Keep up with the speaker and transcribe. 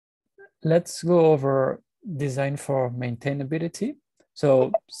let's go over design for maintainability.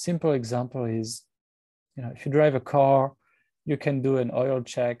 So simple example is, if you drive a car, you can do an oil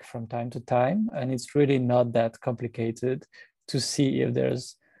check from time to time, and it's really not that complicated to see if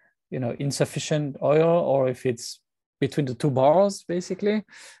there's, insufficient oil or if it's between the two bars, basically,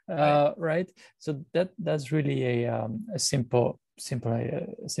 right? So that's really a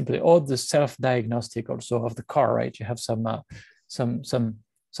simply, or the self-diagnostic also of the car, right? You have some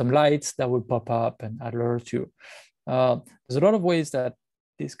lights that will pop up and alert you. There's a lot of ways that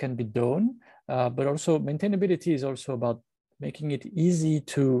this can be done, but also maintainability is also about making it easy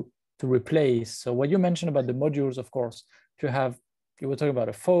to replace. So what you mentioned about the modules, of course, if you were talking about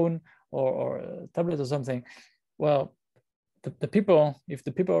a phone or a tablet or something, well, if the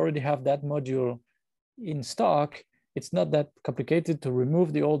people already have that module in stock, it's not that complicated to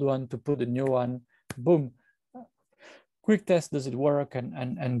remove the old one, to put the new one, boom, quick test, does it work,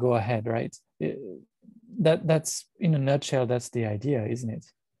 and go ahead, right? That's in a nutshell, that's the idea, isn't it?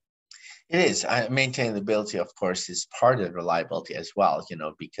 It is. Maintainability, of course, is part of reliability as well,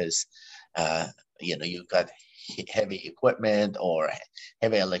 because, you've got heavy equipment or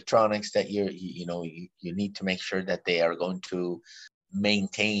heavy electronics that you need to make sure that they are going to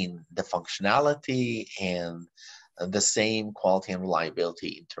maintain the functionality and the same quality and reliability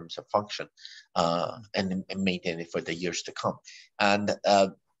in terms of function, and maintain it for the years to come. And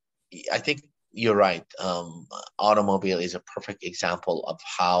I think you're right. Automobile is a perfect example of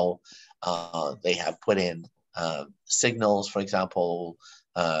how they have put in signals, for example,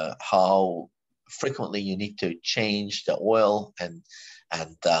 how frequently you need to change the oil and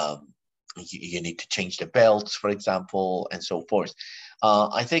you need to change the belts, for example, and so forth.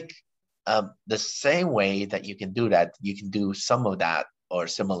 I think the same way that you can do that, you can do some of that or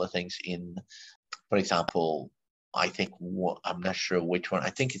similar things in, for example, I think, I'm not sure which one, I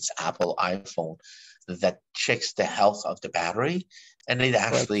think it's Apple iPhone that checks the health of the battery, and it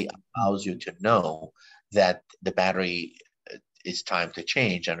actually allows you to know that the battery is time to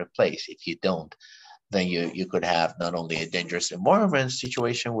change and replace. If you don't, then you could have not only a dangerous environment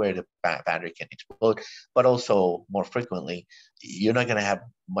situation where the battery can explode, but also more frequently, you're not going to have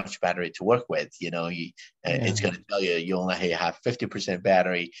much battery to work with. It's going to tell you only have 50%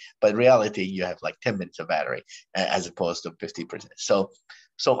 battery, but in reality, you have like 10 minutes of battery as opposed to 50%.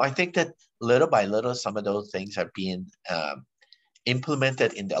 So I think that little by little, some of those things are being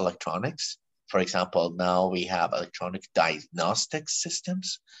implemented in the electronics. For example, now we have electronic diagnostic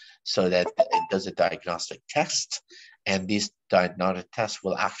systems, so that it does a diagnostic test, and these diagnostic tests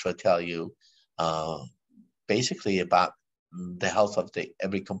will actually tell you basically about the health of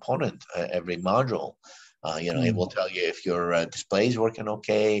every component, every module. It will tell you if your display is working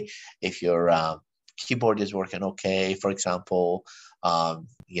okay, if your keyboard is working okay, for example,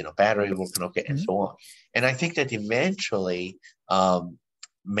 battery working okay, and so on. And I think that eventually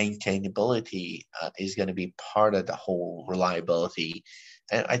maintainability is going to be part of the whole reliability.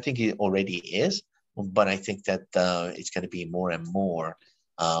 And I think it already is, but I think that it's going to be more and more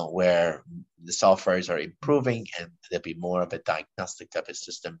where the softwares are improving and there'll be more of a diagnostic type of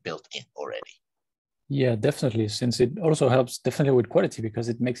system built in already. Yeah, definitely, since it also helps definitely with quality, because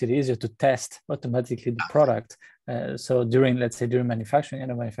it makes it easier to test automatically the product. So let's say during manufacturing,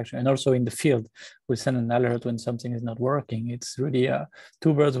 and also in the field, we send an alert when something is not working. It's really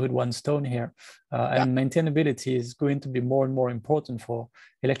two birds with one stone here. And maintainability is going to be more and more important for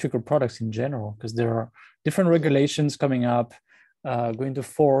electrical products in general, because there are different regulations coming up, going to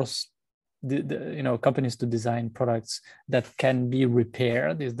force the companies to design products that can be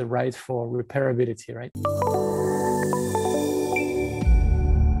repaired. Is the right for repairability, right?